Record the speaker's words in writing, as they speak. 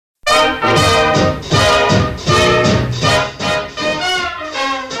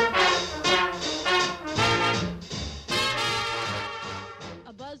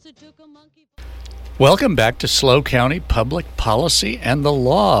Welcome back to SLO County Public Policy and the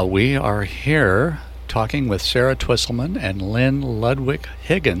Law. We are here talking with Sarah Twisslman and Lynne Ludwick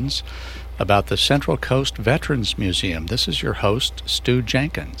Higgins about the Central Coast Veterans Museum. This is your host, Stu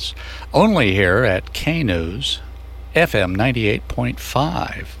Jenkins, only here at K-News, FM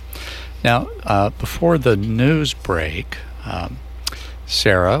 98.5. Now, before the news break,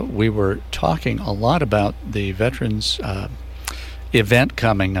 Sarah, we were talking a lot about the Veterans event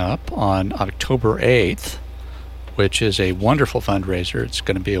coming up on October 8th, which is a wonderful fundraiser. It's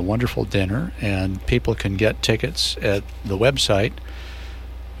going to be a wonderful dinner, and people can get tickets at the website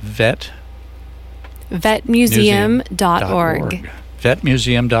vetmuseum.org.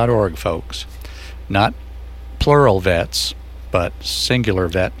 Vetmuseum.org, folks. Not plural vets, but singular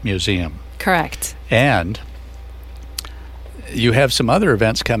vet museum. Correct. And you have some other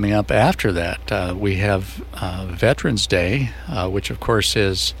events coming up after that. We have Veterans Day, which of course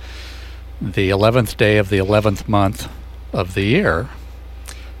is the 11th day of the 11th month of the year,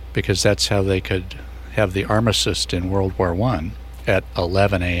 because that's how they could have the armistice in World War I at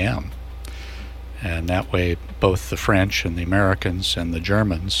 11 a.m. And that way both the French and the Americans and the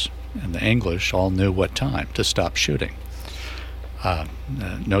Germans and the English all knew what time to stop shooting.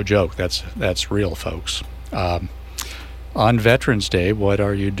 No joke, that's real, folks. On Veterans Day, what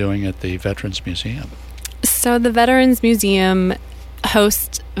are you doing at the Veterans Museum? So the Veterans Museum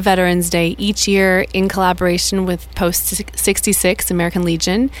hosts Veterans Day each year in collaboration with Post 66 American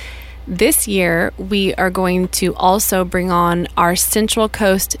Legion. This year, we are going to also bring on our Central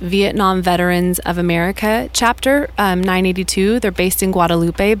Coast Vietnam Veterans of America chapter, 982. They're based in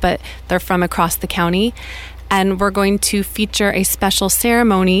Guadalupe, but they're from across the county. And we're going to feature a special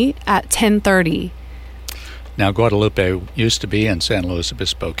ceremony at 10:30. Now, Guadalupe used to be in San Luis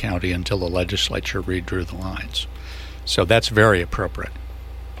Obispo County until the legislature redrew the lines. So that's very appropriate.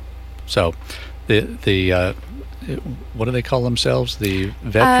 So the what do they call themselves? The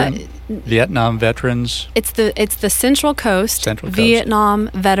Vietnam Veterans? It's the Central Coast Central Coast Vietnam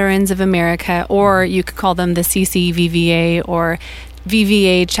Veterans of America, or you could call them the CCVVA or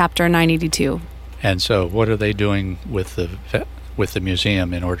VVA Chapter 982. And so what are they doing with the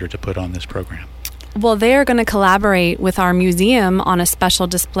museum in order to put on this program? Well, they are going to collaborate with our museum on a special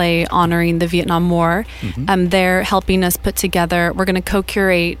display honoring the Vietnam War. Mm-hmm. They're helping us put together, we're going to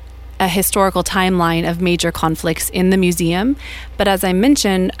co-curate a historical timeline of major conflicts in the museum. But as I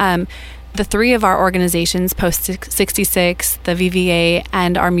mentioned, the three of our organizations, Post 66, the VVA,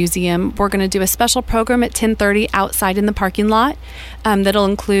 and our museum, we're going to do a special program at 10:30 outside in the parking lot that'll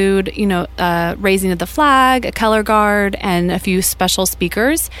include, raising of the flag, a color guard, and a few special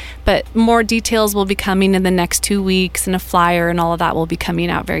speakers. But more details will be coming in the next 2 weeks, and a flyer and all of that will be coming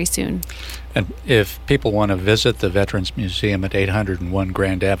out very soon. And if people want to visit the Veterans Museum at 801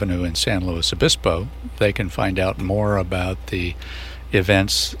 Grand Avenue in San Luis Obispo, they can find out more about the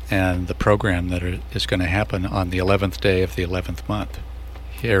events and the program that is going to happen on the 11th day of the 11th month.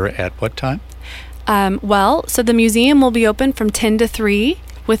 Here at what time? So the museum will be open from 10 to 3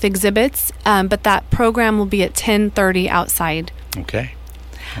 with exhibits, but that program will be at 10:30 outside. Okay.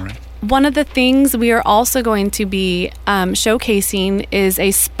 All right. One of the things we are also going to be showcasing is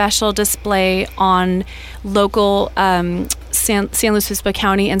a special display on local San Luis Obispo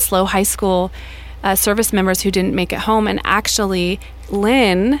County and SLO High School service members who didn't make it home. And actually,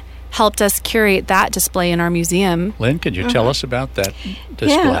 Lynne helped us curate that display in our museum. Lynne, could you tell us about that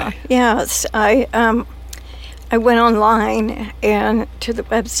display? Yes. I went online and to the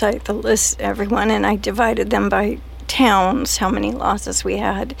website to list everyone, and I divided them by towns, how many losses we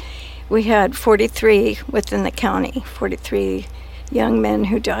had. We had 43 within the county, 43 young men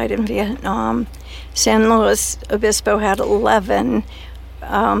who died in Vietnam. San Luis Obispo had 11.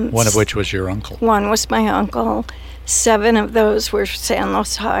 One of which was your uncle. One was my uncle. 7 of those were San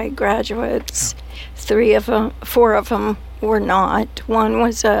Luis High graduates. 4 of them were not. One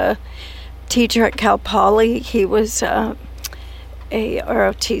was a teacher at Cal Poly. He was a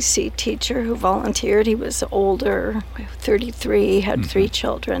ROTC teacher who volunteered. He was older, 33, had 3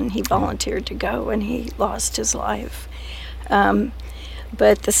 children. He volunteered to go, and he lost his life.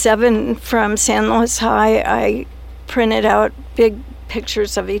 But the 7 from San Luis High, I printed out big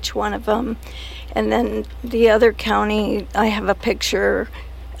pictures of each one of them. And then the other county, I have a picture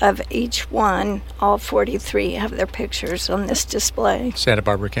of each one. All 43 have their pictures on this display. Santa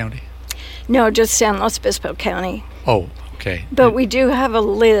Barbara County? No, just San Luis Obispo County. Oh, okay. But we do have a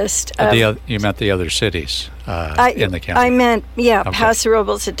list of... you meant the other cities in the county? I meant, okay. Paso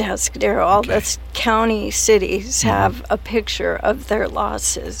Robles and Atascadero. All the county cities have a picture of their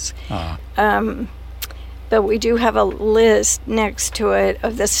losses. But we do have a list next to it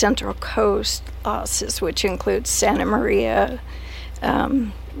of the Central Coast losses, which includes Santa Maria,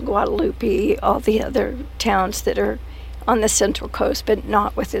 Guadalupe, all the other towns that are on the Central Coast, but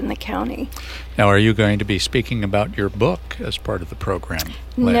not within the county. Now, are you going to be speaking about your book as part of the program?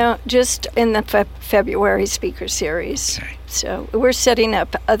 No, just in the February speaker series. Okay. So we're setting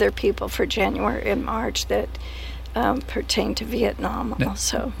up other people for January and March that pertain to Vietnam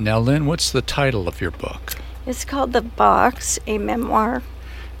also. Now, Lynne, what's the title of your book? It's called The Box, a Memoir.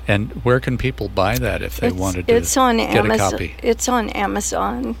 And where can people buy that if they wanted to it's on get Amazon. a copy? It's on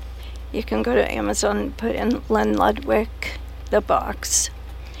Amazon. You can go to Amazon and put in Lynne Ludwick, The Box.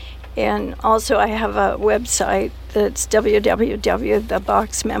 And also I have a website that's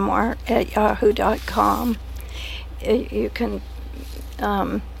www.theboxmemoir@yahoo.com. You can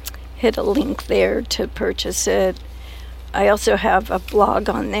hit a link there to purchase it. I also have a blog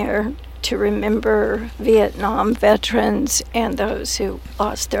on there to remember Vietnam veterans and those who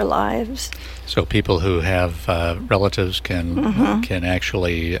lost their lives. So people who have relatives can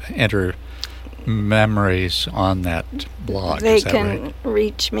actually enter memories on that blog. They Is that can right?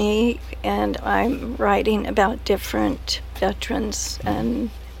 reach me, and I'm writing about different veterans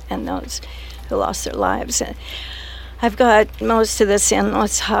and those who lost their lives. I've got most of the San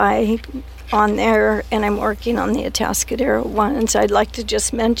Luis High on there, and I'm working on the Atascadero ones. I'd like to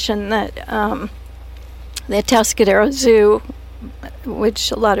just mention that the Atascadero Zoo,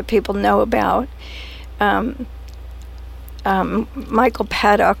 which a lot of people know about, Michael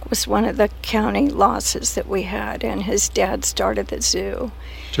Paddock was one of the county losses that we had, and his dad started the zoo.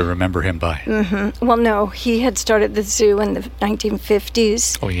 To remember him by? Mm-hmm. Well, no, he had started the zoo in the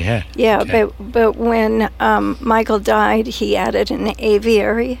 1950s. Oh, he had? Yeah, Okay. but when Michael died, he added an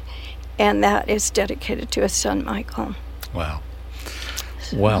aviary, and that is dedicated to his son, Michael. Wow.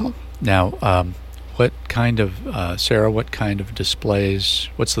 So, Well, now, what kind of, Sarah, what kind of displays,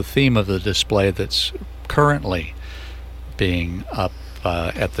 what's the theme of the display that's currently being up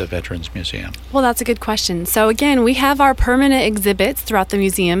at the Veterans Museum? Well, that's a good question. So again, we have our permanent exhibits throughout the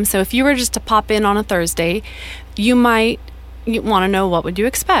museum. So if you were just to pop in on a Thursday, you want to know what would you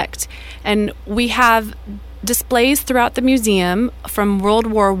expect. And we have displays throughout the museum from World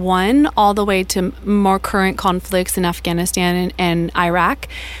War I all the way to more current conflicts in Afghanistan and Iraq.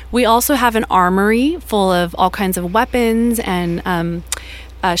 We also have an armory full of all kinds of weapons and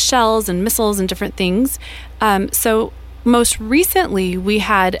shells and missiles and different things. So most recently, we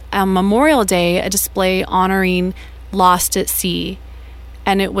had on Memorial Day a display honoring Lost at Sea.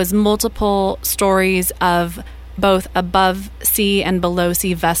 And it was multiple stories of both above sea and below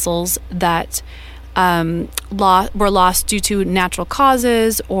sea vessels that were lost due to natural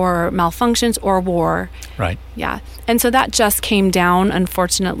causes or malfunctions or war. Right. Yeah. And so that just came down,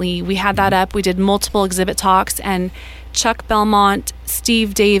 unfortunately. We had that up. We did multiple exhibit talks, and Chuck Belmont,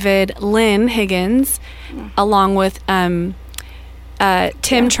 Steve David, Lynne Higgins, along with Tim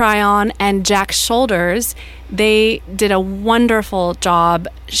Tryon and Jack Shoulders, they did a wonderful job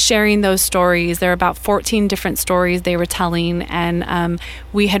sharing those stories. There are about 14 different stories they were telling, and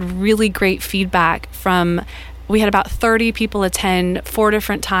we had really great feedback we had about 30 people attend 4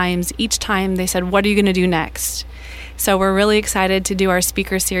 different times. Each time they said, "What are you going to do next?" So we're really excited to do our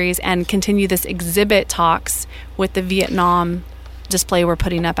speaker series and continue this exhibit talks with the Vietnam display we're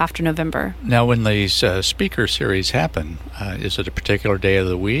putting up after November. Now, when these speaker series happen, is it a particular day of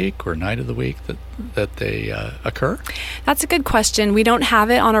the week or night of the week that they occur? That's a good question. We don't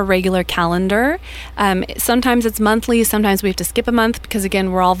have it on a regular calendar. Sometimes it's monthly. Sometimes we have to skip a month because,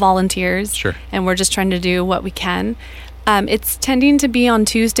 again, we're all volunteers. Sure. And we're just trying to do what we can. It's tending to be on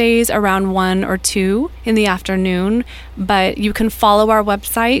Tuesdays around 1 or 2 in the afternoon, but you can follow our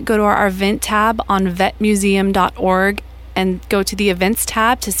website, go to our event tab on vetmuseum.org, and go to the events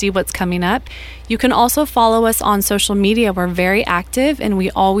tab to see what's coming up. You can also follow us on social media. We're very active, and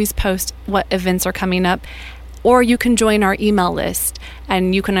we always post what events are coming up. Or you can join our email list,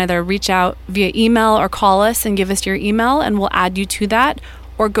 and you can either reach out via email or call us and give us your email, and we'll add you to that,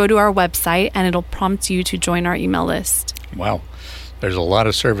 or go to our website, and it'll prompt you to join our email list. Wow. There's a lot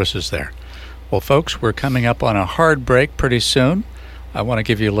of services there. Well, folks, we're coming up on a hard break pretty soon. I want to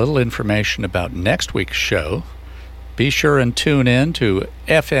give you a little information about next week's show. Be sure and tune in to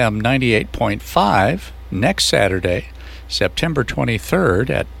FM 98.5 next Saturday, September 23rd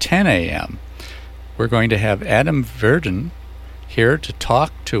at 10 a.m. We're going to have Adam Verdon here to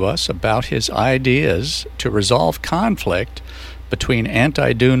talk to us about his ideas to resolve conflict between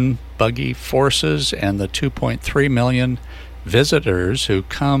anti-dune buggy forces and the 2.3 million visitors who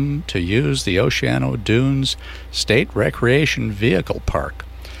come to use the Oceano Dunes State Recreation Vehicle Park.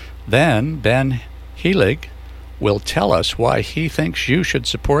 Then Ben Helig will tell us why he thinks you should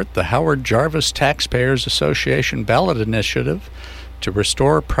support the Howard Jarvis Taxpayers Association ballot initiative to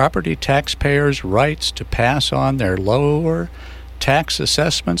restore property taxpayers' rights to pass on their lower tax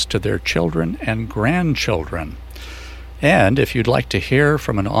assessments to their children and grandchildren. And if you'd like to hear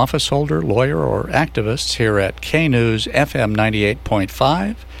from an office holder, lawyer, or activist here at K-News FM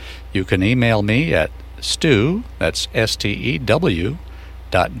 98.5, you can email me at stew, that's STEW,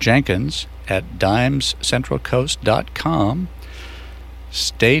 .jenkins@dimescentralcoast.com.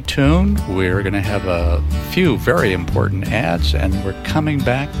 Stay tuned. We're going to have a few very important ads, and we're coming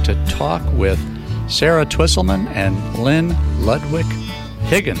back to talk with Sarah Twisslman and Lynne Ludwick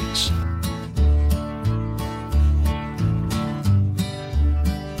Higgins.